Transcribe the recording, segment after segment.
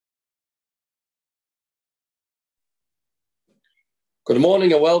Good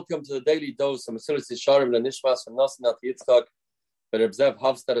morning and welcome to the daily dose of Mesilas Yesharim and Nishmas from Nasinat Yitzchak, but Reb Zev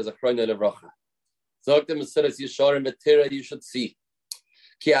Havstad is a Chroina Levracha. Zog the Mesilas Yesharim Betira, you should see.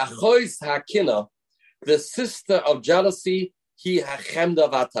 Ki achois hakina, the sister of jealousy, he hachemda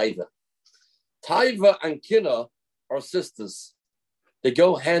va-taiva. Taiva and Kinah are sisters. They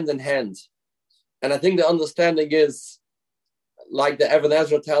go hand in hand. And I think the understanding is, like the Even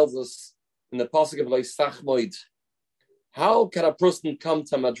Ezra tells us in the Perek of Loisach Moed, how can a person come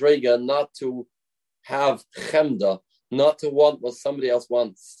to Madrega not to have chemda, not to want what somebody else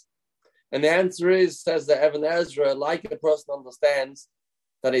wants? And the answer is, says the Even Ezra, like a person understands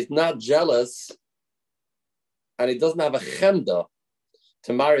that he's not jealous and he doesn't have a chemda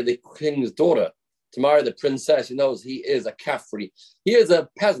to marry the king's daughter, to marry the princess. He knows he is a kafri. He is a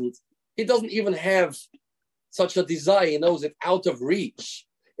peasant. He doesn't even have such a desire. He knows it's out of reach.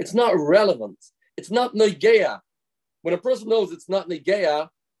 It's not relevant. It's not negeya. When a person knows it's not negeya,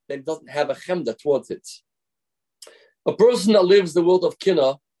 then he doesn't have a chemda towards it. A person that lives the world of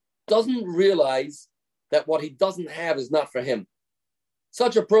Kinah doesn't realize that what he doesn't have is not for him.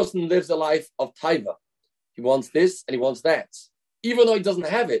 Such a person lives a life of Taiva. He wants this and he wants that, even though he doesn't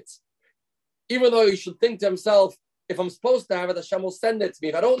have it. Even though he should think to himself, if I'm supposed to have it, Hashem will send it to me.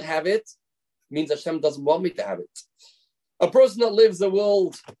 If I don't have it, it means Hashem doesn't want me to have it. A person that lives the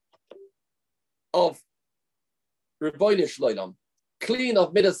world of Rebbeinu Shloim, clean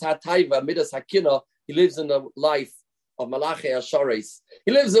of Midas HaTaiva, Midas HaKinah, he lives in the life of Malachi Asharis.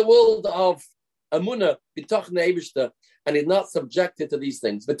 He lives the world of Amunah, B'toch Ne'evishta, and he's not subjected to these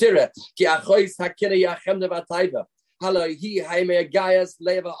things. V'tireh, ki achois HaKinah yachemna v'Taiva. Halahi haimegayas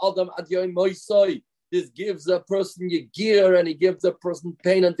leva adam adyoim moisoi. This gives a person gear and he gives a person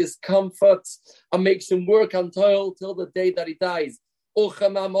pain and discomfort and makes him work until the day that he dies.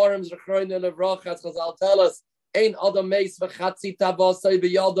 Chazal tell us, a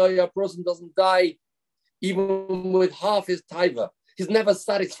person doesn't die even with half his taiva. He's never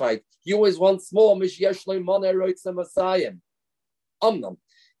satisfied. He always wants more. You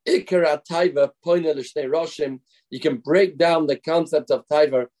can break down the concept of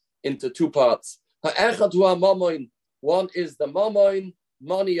taiva into two parts. One is the mamoin,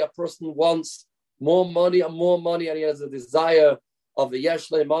 money. A person wants more money, and he has a desire of the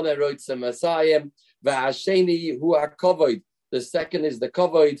Yesharim money roitza Messiah. V'hasheni hu hakavod. The second is the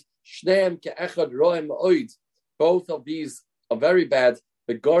kavod. Shneim ke'echad roim oid. Both of these are very bad.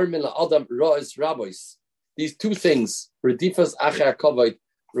 The gormin la'adam rois rabois. These two things, redifas achrei kavod,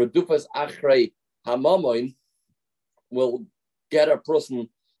 redufas achrei hamamoin, will get a person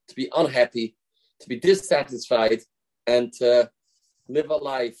to be unhappy, to be dissatisfied, and to live a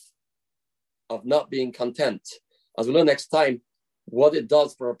life of not being content. As we learn next time, what it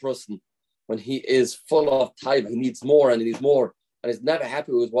does for a person when he is full of taiva, he needs more and he needs more, and is never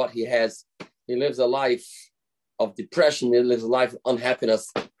happy with what he has. He lives a life of depression, he lives a life of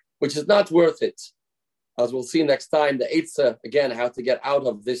unhappiness, which is not worth it. As we'll see next time, the Eitzah, again, how to get out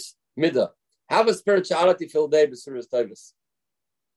of this midah. Have a spirituality-filled day, B'suras Tovus.